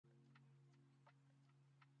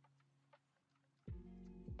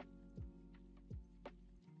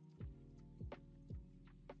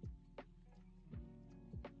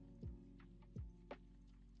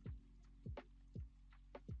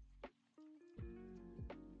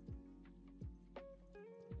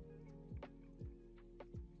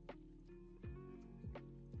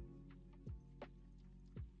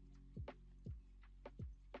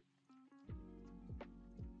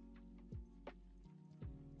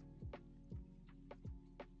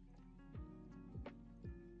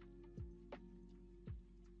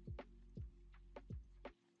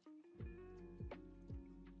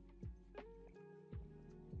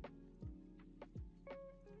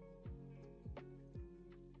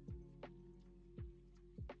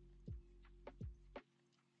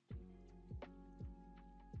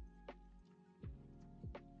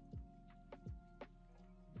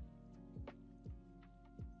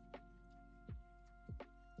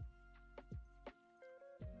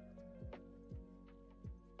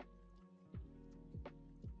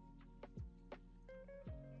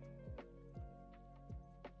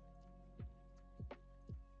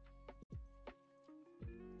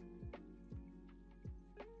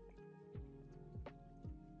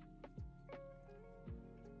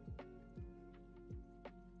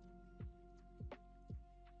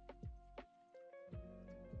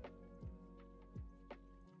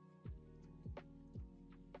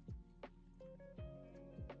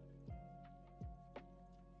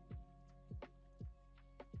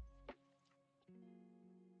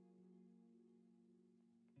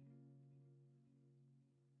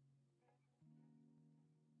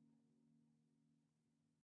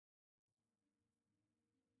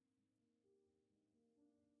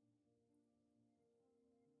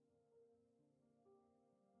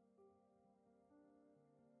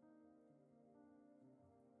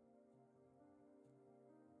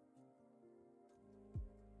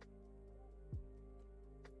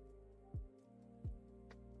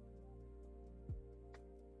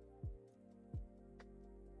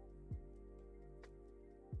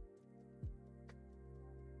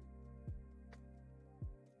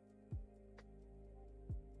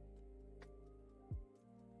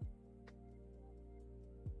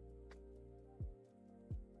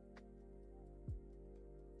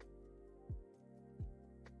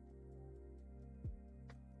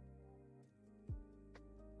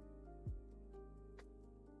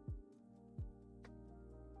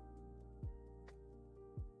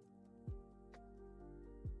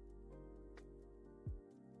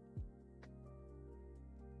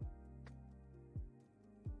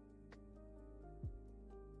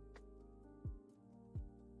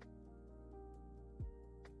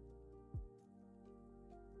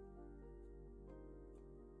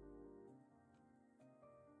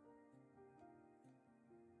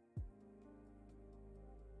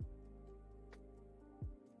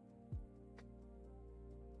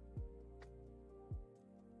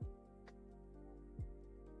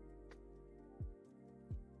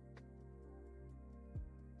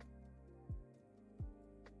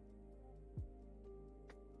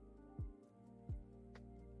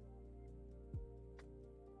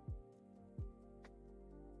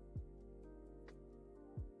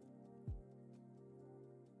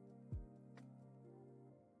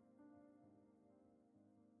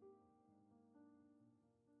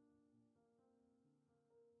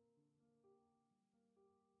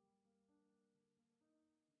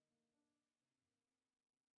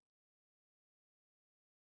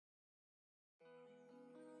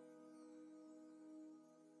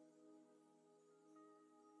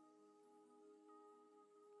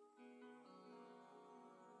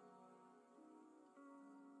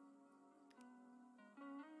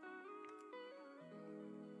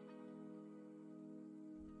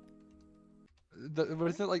what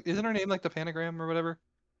is it like? Isn't her name like the panagram or whatever?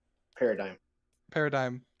 Paradigm.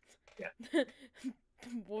 Paradigm. Yeah.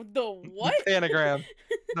 The what? The panagram.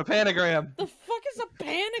 The panagram. The fuck is a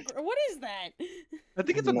panagram? What is that? I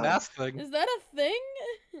think it's a No. math thing. Is that a thing?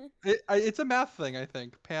 It's a math thing, I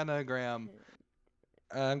think. Panagram.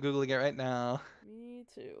 I'm googling it right now. Me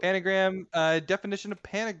too. Panagram. Definition of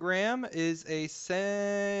panagram is a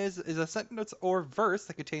sentence or verse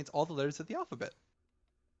that contains all the letters of the alphabet.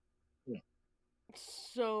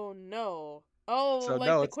 So no. Oh, So like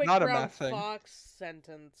no, the it's quick not a brown math thing. fox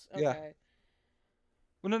sentence. Okay. Yeah.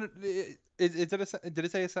 Well, no. Did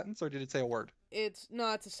it say a sentence or did it say a word? It's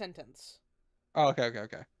a sentence. Oh, okay.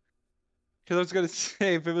 Because I was gonna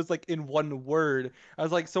say if it was like in one word, I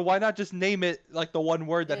was like, so why not just name it like the one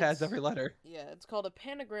word that has every letter? Yeah, it's called a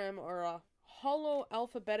panagram or a hollow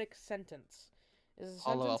alphabetic sentence. Is a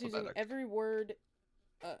Hollow sentence using alphabetic. every word.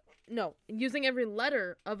 No, using every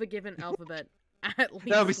letter of a given alphabet at least.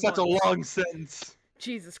 That would be such a once. long sentence.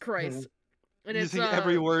 Jesus Christ. And Using it's,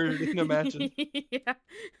 every word you can imagine. Yeah,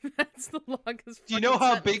 that's the longest. Do you know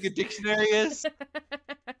how sentence. big a dictionary is?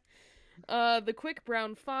 The quick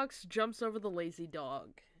brown fox jumps over the lazy dog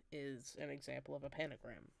is an example of a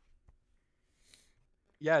panagram.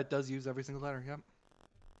 Yeah, it does use every single letter. Yep.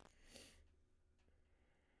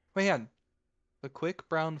 Wait, hang on. The quick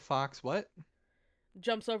brown fox. What?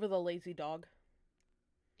 Jumps over the lazy dog.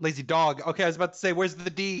 Lazy dog. Okay, I was about to say, where's the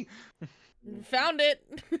D? Found it.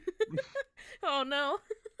 Oh no.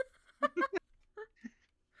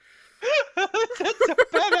 That's so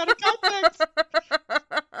bad out of context.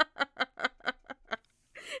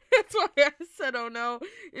 That's why I said, "Oh no!"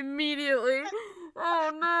 immediately.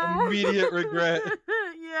 Oh no! Immediate regret.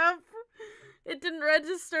 Yep. It didn't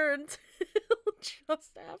register until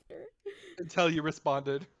just after. Until you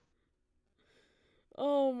responded.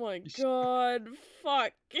 Oh my god!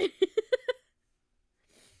 Fuck.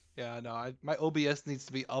 Yeah, no, my OBS needs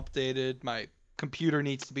to be updated. My computer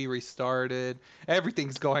needs to be restarted.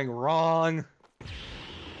 Everything's going wrong.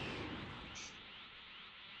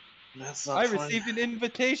 That's not I fun. received an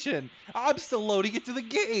invitation. I'm still loading into the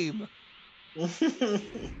game. You're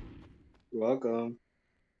welcome.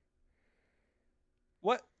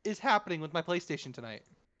 What is happening with my PlayStation tonight?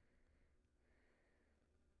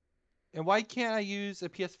 And why can't I use a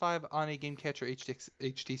PS5 on a Game Catcher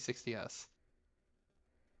HD60S?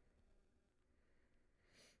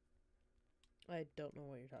 I don't know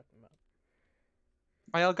what you're talking about.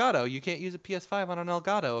 My Elgato. You can't use a PS5 on an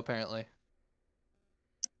Elgato, apparently.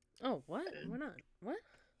 Oh, what? Why not? What?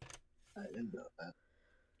 I didn't know that.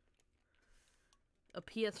 A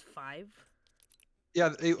PS5? Yeah,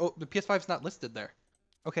 the PS5's not listed there.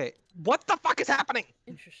 Okay, what the fuck is happening?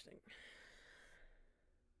 Interesting.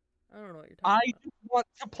 I don't know what you're I talking just want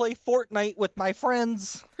to play Fortnite with my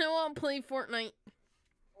friends. about. I want to play Fortnite.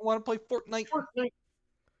 I want to play Fortnite.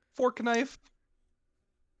 Fork knife.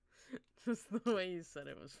 Just the way you said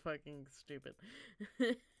it was fucking stupid.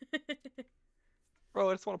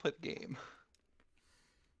 Bro, I just want to play the game.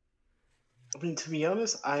 I mean, to be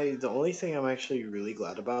honest, the only thing I'm actually really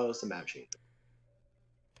glad about is the map change.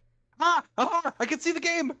 Ah! I can see the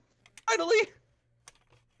game! Finally!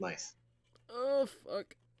 Nice. Oh,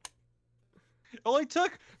 fuck. It only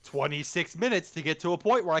took 26 minutes to get to a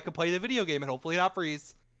point where I could play the video game and hopefully not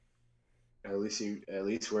freeze. At least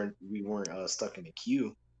we weren't stuck in a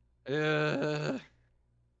queue. That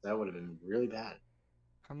That would have been really bad.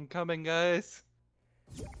 I'm coming, guys.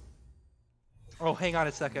 Oh, hang on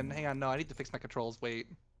a second. Hang on. No, I need to fix my controls. Wait.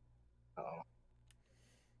 Oh.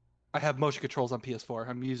 I have motion controls on PS4.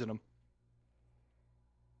 I'm using them.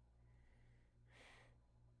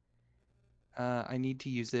 I need to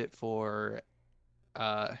use it for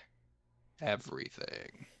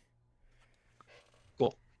everything.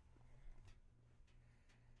 Cool.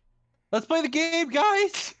 Let's play the game,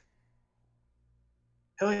 guys!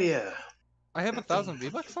 Hell yeah. I have 1,000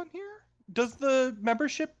 V-Bucks on here? Does the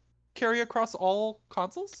membership carry across all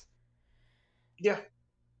consoles? Yeah.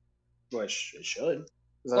 Well, it should.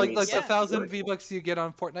 Like Yeah. the 1,000 V-Bucks you get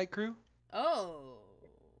on Fortnite Crew? Oh.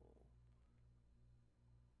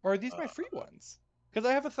 Or are these my free ones? Because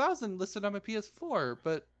I have 1,000 listed on my PS4,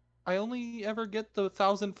 but I only ever get the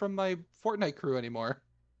 1,000 from my Fortnite Crew anymore.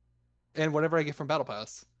 And whatever I get from Battle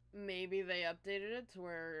Pass. Maybe they updated it to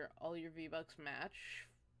where all your V-Bucks match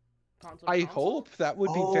console. I hope that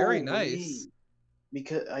would be very nice.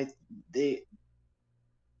 Because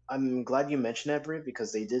I'm glad you mentioned that, Brit,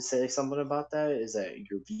 because they did say something about that. Is that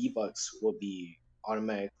your V-Bucks will be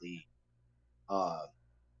automatically,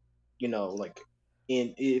 like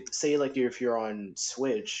if you're on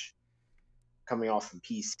Switch, coming off from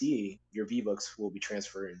PC, your V-Bucks will be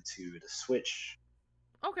transferred into the Switch.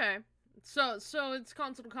 Okay. So it's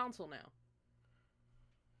console to console now.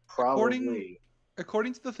 Probably.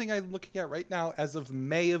 According to the thing I'm looking at right now, as of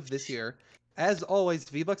May of this year, as always,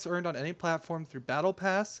 V-Bucks earned on any platform through Battle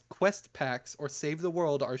Pass, Quest Packs, or Save the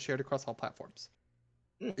World are shared across all platforms.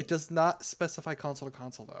 It does not specify console to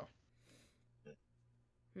console, though.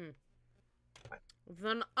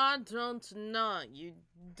 Then I don't know. You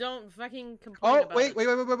don't fucking complain about it.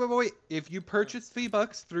 Wait. If you purchase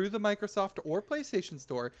V-Bucks through the Microsoft or PlayStation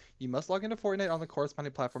Store, you must log into Fortnite on the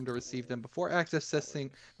corresponding platform to receive them before accessing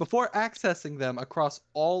them across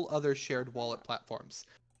all other shared wallet platforms.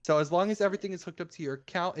 So as long as everything is hooked up to your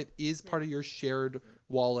account, it is part of your shared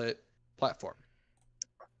wallet platform.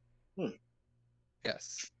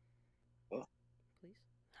 Yes. Please?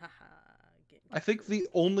 Haha. I think the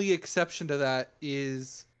only exception to that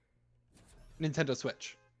is Nintendo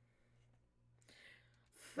Switch.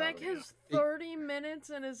 Feck has 30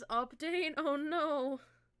 minutes in his update? Oh no.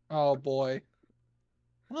 Oh boy.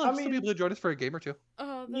 Well, I'll still be able to join us for a game or two.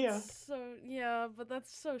 Oh, that's but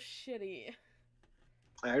that's so shitty.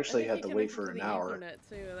 I actually had to think wait connected for to an the hour. Ethernet,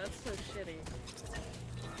 too. That's so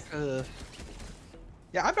shitty.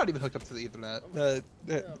 Yeah, I'm not even hooked up to the Ethernet.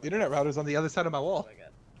 The internet router's on the other side of my wall. Oh my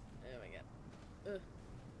god. Oh my god.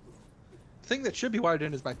 The thing that should be wired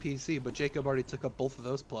in is my PC, but Jacob already took up both of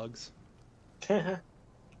those plugs. And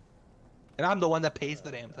I'm the one that pays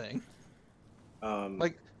the damn thing.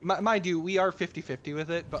 Like, mind you, we are 50-50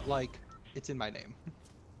 with it, but like, it's in my name.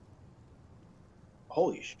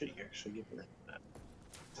 Holy shit, you actually give me that.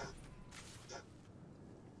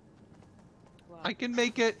 Wow. I can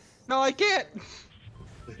make it. No, I can't.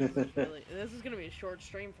 Really, this is gonna be a short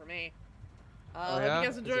stream for me. Oh, hope yeah? you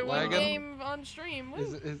guys Is enjoy it one lagging? game on stream.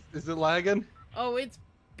 Woo. Is it lagging? Oh, it's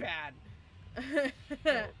bad.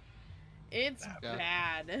 It's Yeah.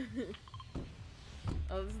 bad.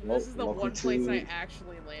 This is the one place I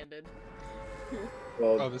actually landed.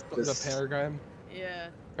 Well, Oh, the paradigm. Yeah.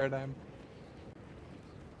 Paradigm.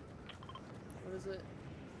 What is it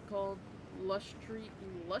called? Lustrous.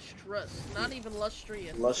 Not even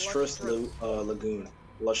lustrous. Lustrous Lagoon.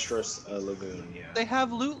 Lustrous Lagoon, yeah. They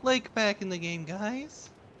have Loot Lake back in the game, guys.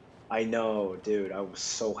 I know, dude. I was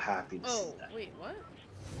so happy to see that. Wait, what?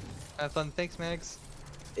 Have fun. Thanks, Max.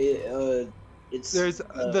 It's There's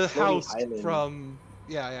the floating house island. from...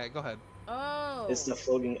 Yeah, go ahead. Oh. It's the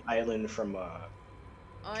floating island from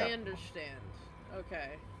I understand.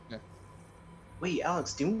 Okay. Yeah. Wait,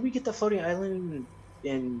 Alex, didn't we get the floating island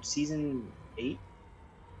in season 8,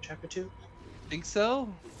 chapter 2? Think so?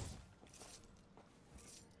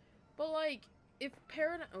 But like, if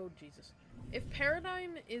Paradigm... Oh, Jesus. If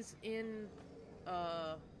Paradigm is in,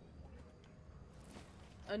 a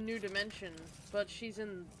new dimension, but she's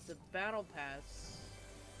in the Battle Pass,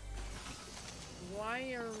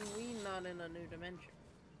 why are we not in a new dimension?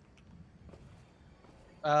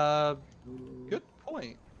 Good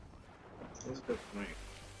point. That's a good point.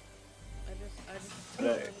 I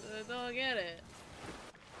don't get it.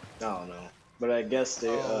 I don't know. But I guess they,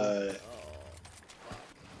 Oh, fuck.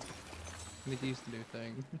 I need to use the new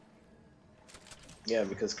thing. yeah,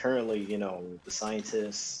 because currently, you know, the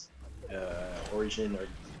scientists, Origin are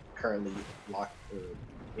currently locked,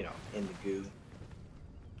 you know, in the goo.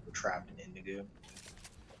 We're trapped in the goo.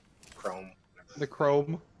 Chrome. The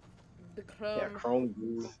Chrome. The Chrome. Yeah, Chrome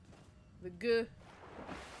goo. The goo.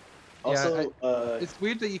 Also, It's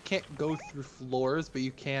weird that you can't go through floors, but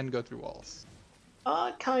you can go through walls.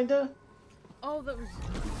 kinda. Oh, that was...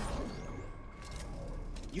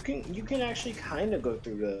 You can actually kinda go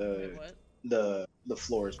through Wait, what? the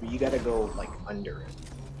floors, but you gotta go like under it.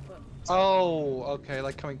 Oh, okay,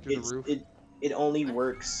 like coming through the roof. It only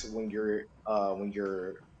works when you're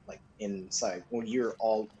like inside. When you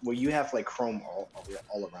have like chrome all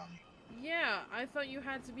around you. Yeah, I thought you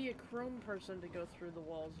had to be a Chrome person to go through the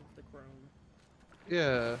walls of the Chrome.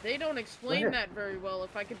 Yeah. They don't explain Where? that very well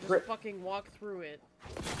if I could just Where? fucking walk through it.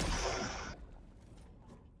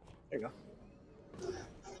 There you go.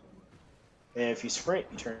 And if you sprint,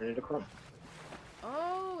 you turn it into chrome.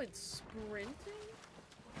 Oh, it's sprinting?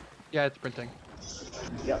 Yeah, it's printing.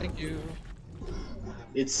 Yeah. Thank you.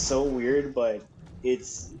 It's so weird, but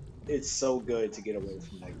it's so good to get away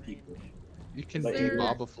from like people. You can Like, do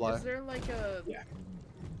Bob a fly. Is there like a... Yeah.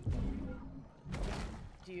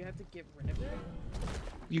 Do you have to get rid of it?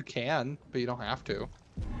 You can, but you don't have to.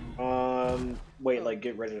 Wait, like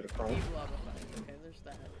get rid of the chrome? Okay, there's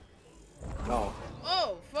that. No.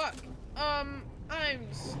 Oh, fuck! I'm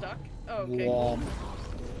stuck. Okay. Womp.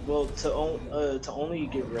 Well, to only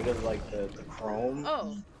get rid of like the chrome,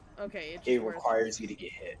 Oh, okay. it requires you to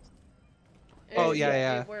get hit. Oh,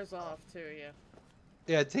 yeah. It wears off too, yeah.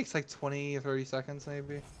 Yeah, it takes like 20 or 30 seconds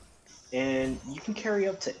maybe. And you can carry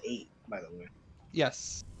up to 8, by the way.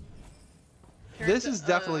 Yes. This is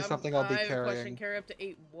definitely something I'll be I have carrying. a question. Carry up to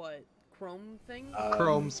 8 what? Chrome thing?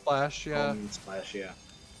 Chrome splash, yeah. Chrome splash, yeah.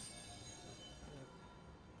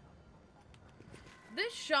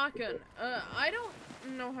 This shotgun, I don't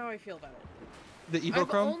know how I feel about it. The Evo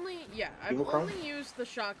Chrome? I've only used the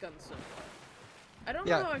shotgun so far. I don't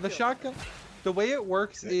know how I feel. The shotgun, the way it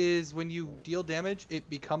works is when you deal damage, it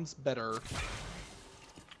becomes better.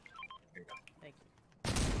 Thank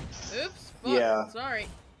you. Oops. Fuck, yeah. Sorry.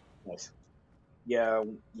 Nice. Yeah.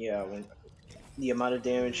 When the amount of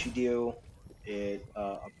damage you deal, it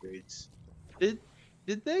upgrades. Did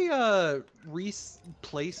they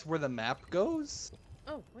replace where the map goes?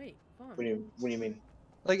 Oh wait, fun. What do you mean?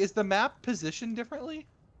 Like, is the map positioned differently?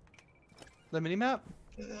 The minimap?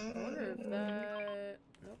 I wonder if that...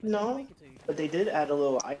 Nope, no, but they did add a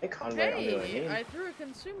little icon right under the name. I threw a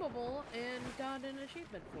consumable and got an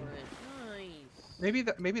achievement for it. Nice. Maybe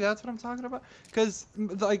that's what I'm talking about. Because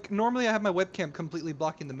like normally I have my webcam completely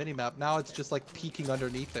blocking the minimap. Now it's just like peeking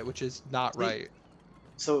underneath it, which is not right.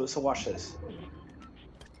 So watch this.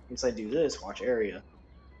 Once I do this, watch area.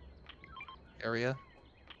 Area.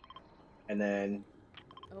 And then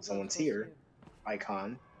someone's here,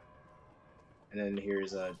 icon. And then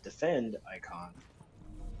here's a defend icon.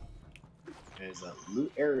 There's a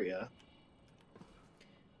loot area.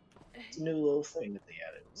 It's a new little thing that they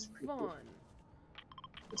added. It's pretty cool.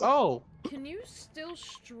 Oh! Can you still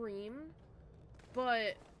stream,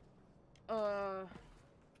 but,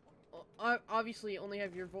 obviously only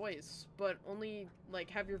have your voice, but only, like,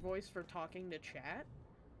 have your voice for talking to chat?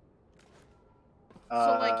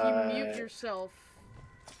 So, like, you mute yourself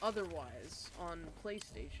otherwise on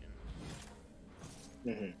PlayStation.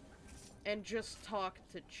 Mm-hmm. And just talk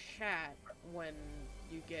to chat when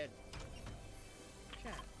you get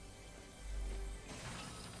chat.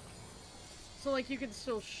 So, like, you can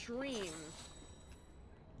still stream,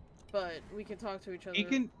 but we can talk to each other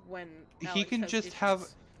when Alex he can has just issues. have...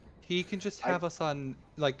 He can just have us on,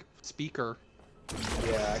 like, speaker.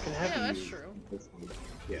 Yeah, I can have Yeah, that's true.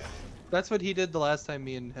 Yeah. That's what he did the last time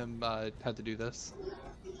me and him had to do this.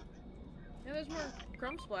 Yeah, there's more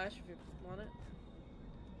Crumb Splash if you want it.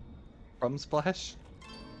 Crumb Splash?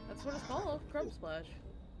 That's what it's called, Crumb Splash.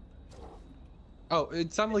 Oh,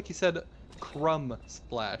 it sounded like you said Crumb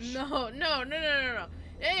Splash. No.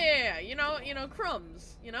 Yeah. You know,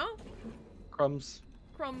 crumbs, you know? Crumbs.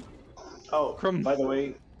 Crumb. Oh, Crumb. By the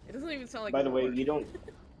way... It doesn't even sound like By the way,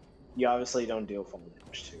 you obviously don't deal fall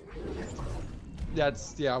damage too.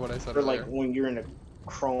 That's what I said Or earlier. like when you're in a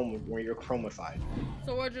chrome, where you're chromified.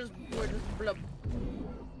 So we're just blub.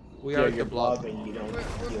 We are the blob. And you don't We're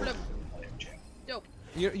blub. Dope.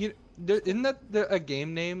 Isn't that a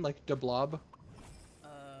game name, like the Blob?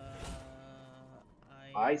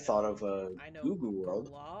 I thought of a Google World.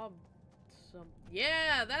 Blob.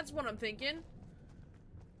 Yeah, that's what I'm thinking.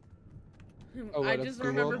 Oh, I just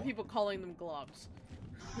remember people calling them globs.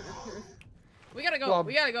 We gotta go. Glob.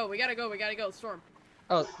 We gotta go. Storm.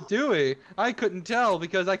 Oh, do we? I couldn't tell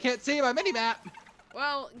because I can't see my minimap.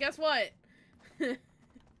 Well, guess what?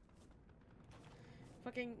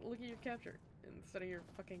 Fucking look at your capture instead of your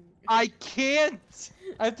fucking... I can't!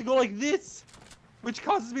 I have to go like this, which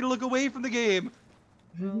causes me to look away from the game.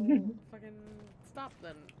 Well, fucking stop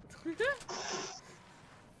then.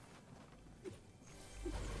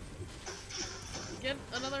 Get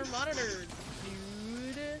another monitor,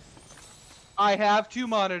 dude. I have 2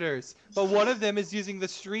 monitors, but one of them is using the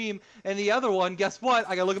stream, and the other one, guess what?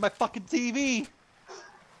 I gotta look at my fucking TV.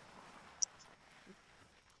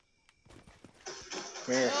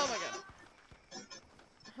 Oh my god.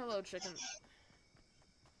 Hello, chicken.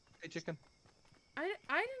 Hey, chicken. I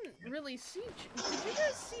didn't really see... Did you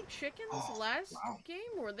guys see chickens last game?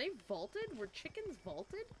 Were they vaulted? Were chickens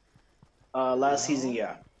vaulted? Last season,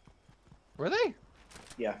 yeah. Were they?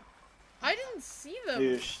 Yeah. I didn't see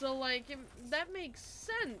them, so like, that makes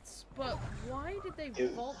sense, but why did they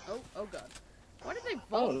vault... Oh god. Why did they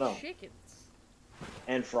vault chickens?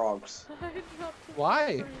 And frogs.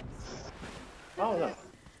 Why? I don't know.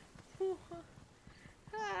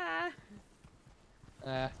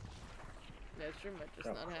 That sure might just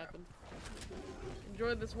not happen.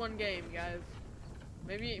 Enjoy this one game, guys.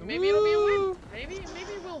 Maybe it'll be a win. Maybe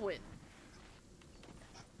we'll win.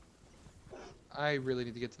 I really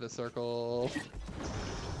need to get to the circle.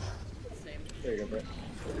 Same. There you go, Brett.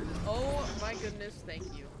 Oh my goodness, thank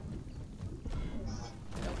you.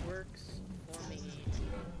 That works for me.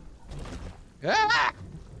 Ah!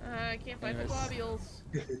 I can't find the globules.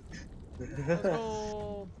 Let's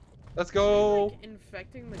go. Let's go. Like,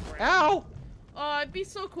 infecting the ground. Ow! Oh, it'd be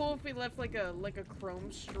so cool if we left like a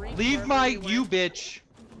chrome streak. Leave my you bitch.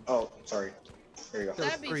 Oh, sorry. There you go.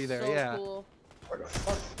 That'd be there, so yeah. cool. What the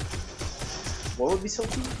fuck? What would be so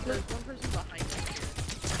cool? There's one person behind me.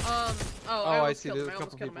 Oh, I see. There's a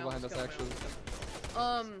couple people behind us actually.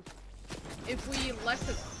 If we left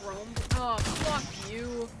a chrome. Oh, fuck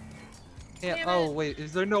you. Yeah. Oh wait,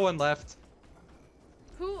 is there no one left?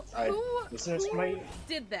 Who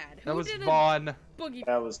did that? That was Vaughn. Boogie.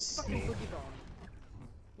 That was me. Boogie bomb.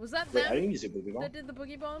 Was that Wait, them? I didn't use a boogie bomb. That did the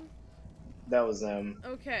boogie bomb? That was them.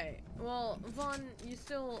 Okay. Well, Vaughn, you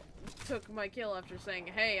still took my kill after saying,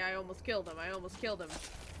 "Hey, I almost killed him. I almost killed him."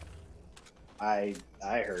 I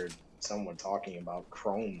heard someone talking about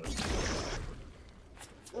Chrome.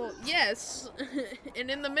 Well, yes. And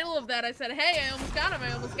in the middle of that, I said, "Hey, I almost got him.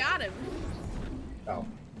 I almost got him." Oh,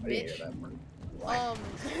 I didn't hear that part.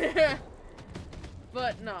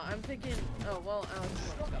 But no, I'm thinking. Oh well,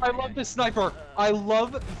 I love this sniper. I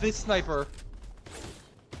love this sniper.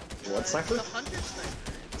 What sniper? The hunter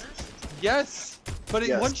sniper. Isn't it? Yes, but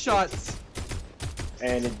it one shots.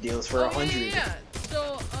 And it deals for 100. Yeah.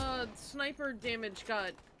 So sniper damage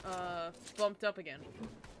got bumped up again.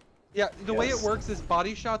 Yeah, the way it works is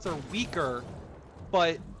body shots are weaker,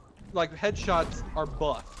 but like headshots are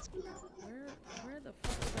buffed. Where the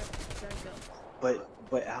fuck did that go?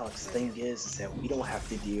 But Alex, the thing is that we don't have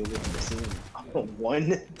to deal with missing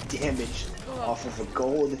 1 damage off of a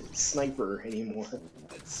gold sniper anymore.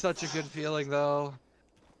 It's such a good feeling, though.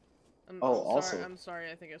 I'm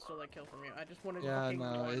sorry. I think I stole that kill from you. I just wanted. Yeah,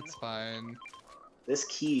 no, it's fine. This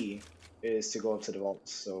key is to go up to the vault,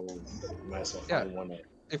 so you might as well find one.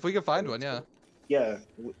 If we can find one, yeah. Yeah.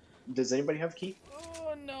 Does anybody have a key?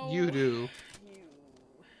 Oh no. You do. You.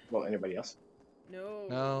 Well, anybody else? No.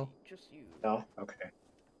 No. Just you. No. Okay.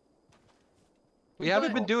 We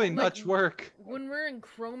haven't been doing much work. When we're in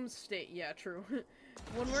Chrome state, yeah, true.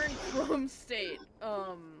 When we're in Chrome state,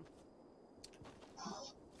 I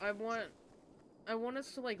want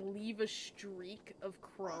us to like leave a streak of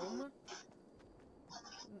Chrome.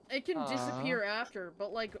 It can disappear after,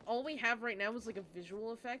 but like all we have right now is like a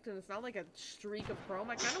visual effect, and it's not like a streak of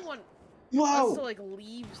Chrome. I kind of want us to like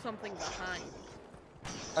leave something behind.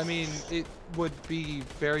 I mean, it would be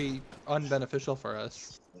very unbeneficial for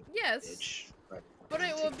us. Yes, but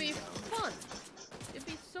it would be fun. It'd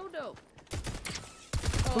be so dope.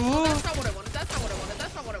 Oh, that's not what I wanted. That's not what I wanted.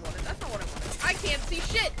 That's not what I wanted. That's not what I wanted. I can't see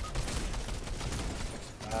shit.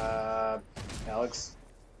 Alex.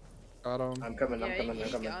 Got him. I'm coming. I'm coming. I'm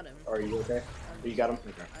coming. Got him. Are you okay? You got him.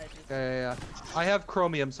 Okay. Yeah. I have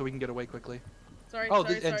chromium, so we can get away quickly. Sorry. Oh,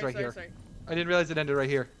 this ends right here. I didn't realize it ended right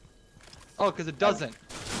here. Oh, because it doesn't.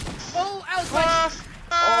 Oh, I was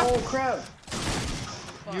Oh crap!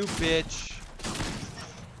 You bitch.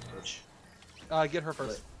 Get her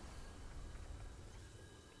first.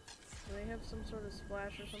 Do they have some sort of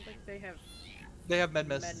splash or something? They have med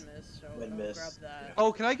mist. So I'll grab that.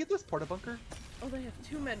 Oh, can I get this porta bunker? Oh, they have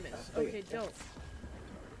 2 med mists. Okay, dope.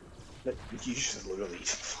 But you just literally.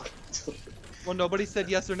 Well, nobody said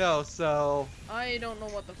yes or no, so. I don't know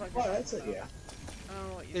what the fuck. Oh, that's it. Yeah. I don't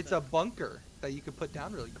know what you It's said. a bunker that you could put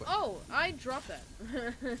down really quick. Oh, I dropped that.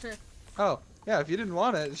 Oh, yeah. If you didn't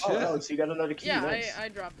want it, shit. Oh, Alex, you got another key. Yeah, nice. I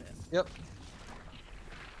dropped it. Yep.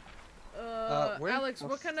 Alex,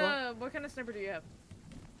 what kind of sniper do you have?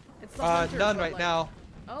 It's the hunter, none right like... now.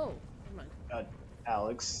 Oh, never mind.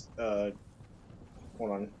 Alex, hold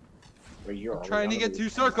on. Where you're I'm trying to get to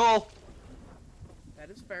circle.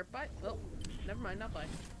 That is fair. Bye. Oh, never mind. Not bye.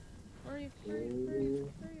 Where are you? Where are you? Where are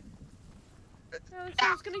you? Where are you? Alex,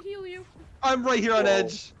 I was gonna heal you. I'm right here on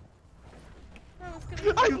edge.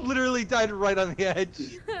 I literally died right on the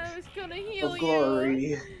edge. I was gonna heal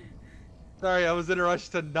glory. Sorry, I was in a rush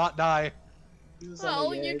to not die.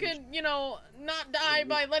 Well, you could, you know, not die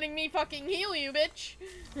by letting me fucking heal you, bitch.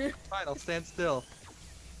 Fine, I'll stand still.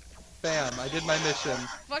 Bam, I did my mission.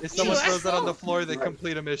 Fuck if someone you, throws that on the asshole. floor, they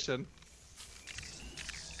complete a mission.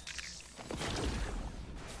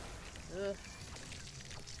 Ugh.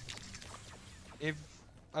 If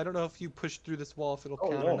I don't know if you push through this wall, if it'll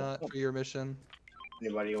count or not for your mission.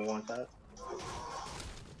 Anybody want that?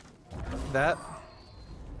 That?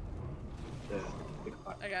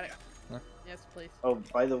 I got it. Huh? Yes, please. Oh,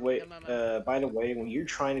 by the way, when you're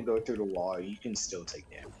trying to go through the wall, you can still take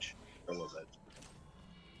damage for a little bit.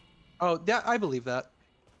 Oh, yeah, I believe that.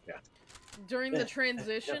 Yeah. During the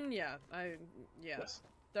transition, yeah. Yes.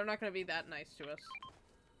 They're not gonna be that nice to us.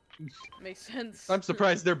 Makes sense. I'm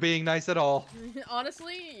surprised they're being nice at all.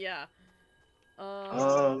 Honestly, yeah.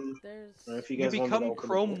 If you guys become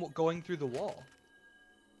Chrome going through the wall.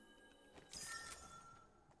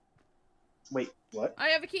 Wait, what? I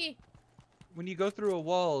have a key. When you go through a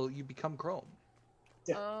wall, you become chrome.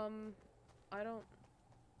 Yeah. I don't...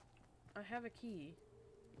 I have a key.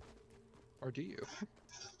 Or do you?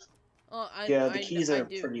 Yeah, the keys are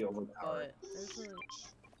pretty overpowered.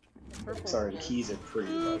 Sorry, the keys are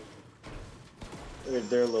pretty, like...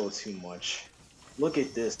 They're a little too much. Look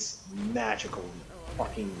at this magical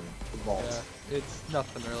fucking vault. Yeah, it's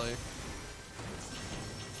nothing really.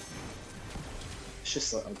 It's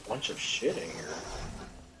just a bunch of shit in here.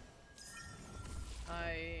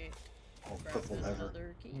 Purple lever.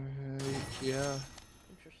 Key. Yeah.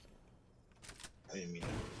 Interesting. I didn't mean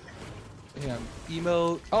that. Yeah,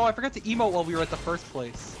 emote. Oh, I forgot to emote while we were at the first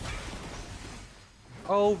place.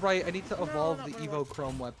 Oh, right. I need to evolve the Evo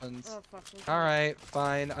Chrome weapons. Oh, fuck. Alright,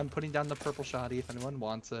 fine. I'm putting down the purple shoddy if anyone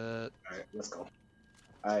wants it. Alright, let's go.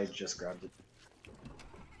 I just grabbed it.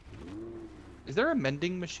 Is there a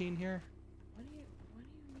mending machine here? What do you need?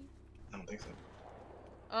 I don't think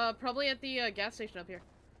so. Probably at the gas station up here.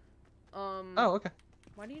 Oh, okay.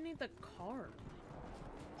 Why do you need the car?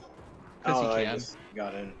 Because I you can. just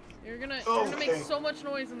got in. You're gonna make so much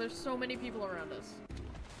noise and there's so many people around us.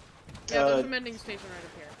 Yeah, there's a mending station right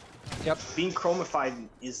up here. Yep. Being chromified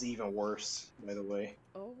is even worse, by the way.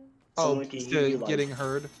 Oh. Oh, getting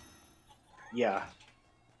heard? Yeah.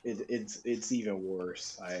 It's even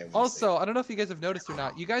worse. Also, I don't know if you guys have noticed or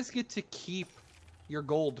not. You guys get to keep your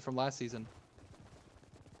gold from last season.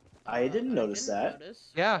 I didn't notice that.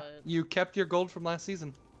 Yeah, but... you kept your gold from last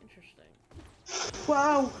season. Interesting.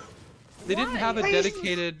 Wow! They didn't have a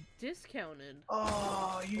dedicated... Discounted.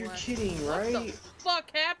 Oh, you're kidding, right? What the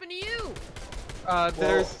fuck happened to you?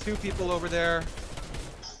 There's two people over there.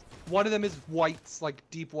 One of them is whites, like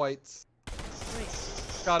deep whites. Wait.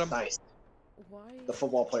 Got him. Nice. Why? The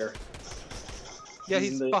football player. Yeah,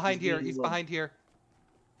 he's behind here. He's behind here.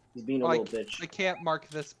 He's being a little bitch. I can't mark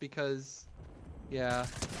this because... Yeah.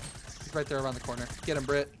 He's right there around the corner. Get him,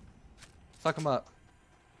 Britt. Suck him up.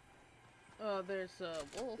 Oh, there's a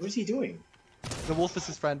wolf. What is he doing? The wolf is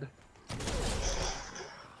his friend.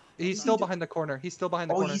 He's still behind the corner. He's still behind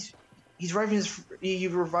the corner. He's reviving his... He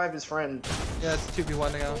revived his friend. Yeah, it's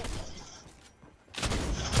 2v1 now.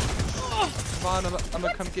 Come on, I'm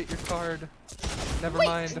gonna come get your card. Never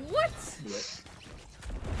mind. What?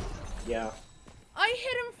 Yeah. I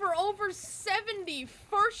hit him for over 70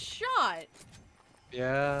 first shot.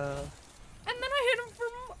 Yeah. And then I hit him for...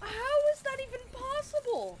 How is that even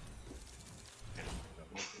possible?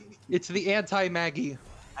 It's the anti-Maggie.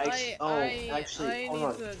 Actually, I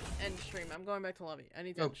need to end stream. I'm going back to lobby. I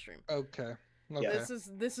need to end stream. Okay. Yeah.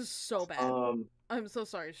 This is so bad. I'm so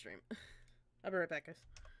sorry, stream. I'll be right back, guys.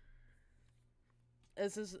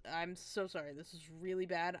 I'm so sorry. This is really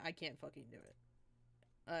bad. I can't fucking do it.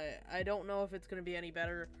 I don't know if it's gonna be any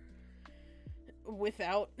better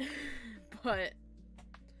without, but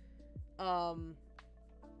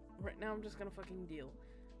right now I'm just gonna fucking deal.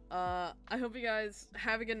 I hope you guys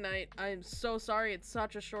have a good night. I am so sorry it's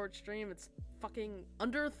such a short stream. It's fucking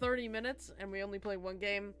under 30 minutes and we only played one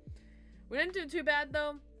game. We didn't do too bad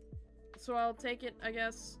though, so I'll take it, I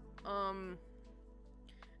guess.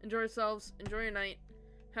 Enjoy yourselves, enjoy your night,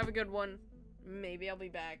 have a good one. Maybe I'll be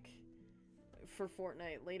back for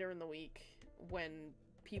Fortnite later in the week when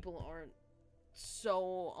people aren't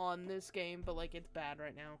so on this game, but like it's bad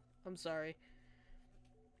right now. I'm sorry.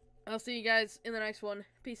 I'll see you guys in the next one.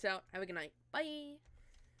 Peace out. Have a good night. Bye.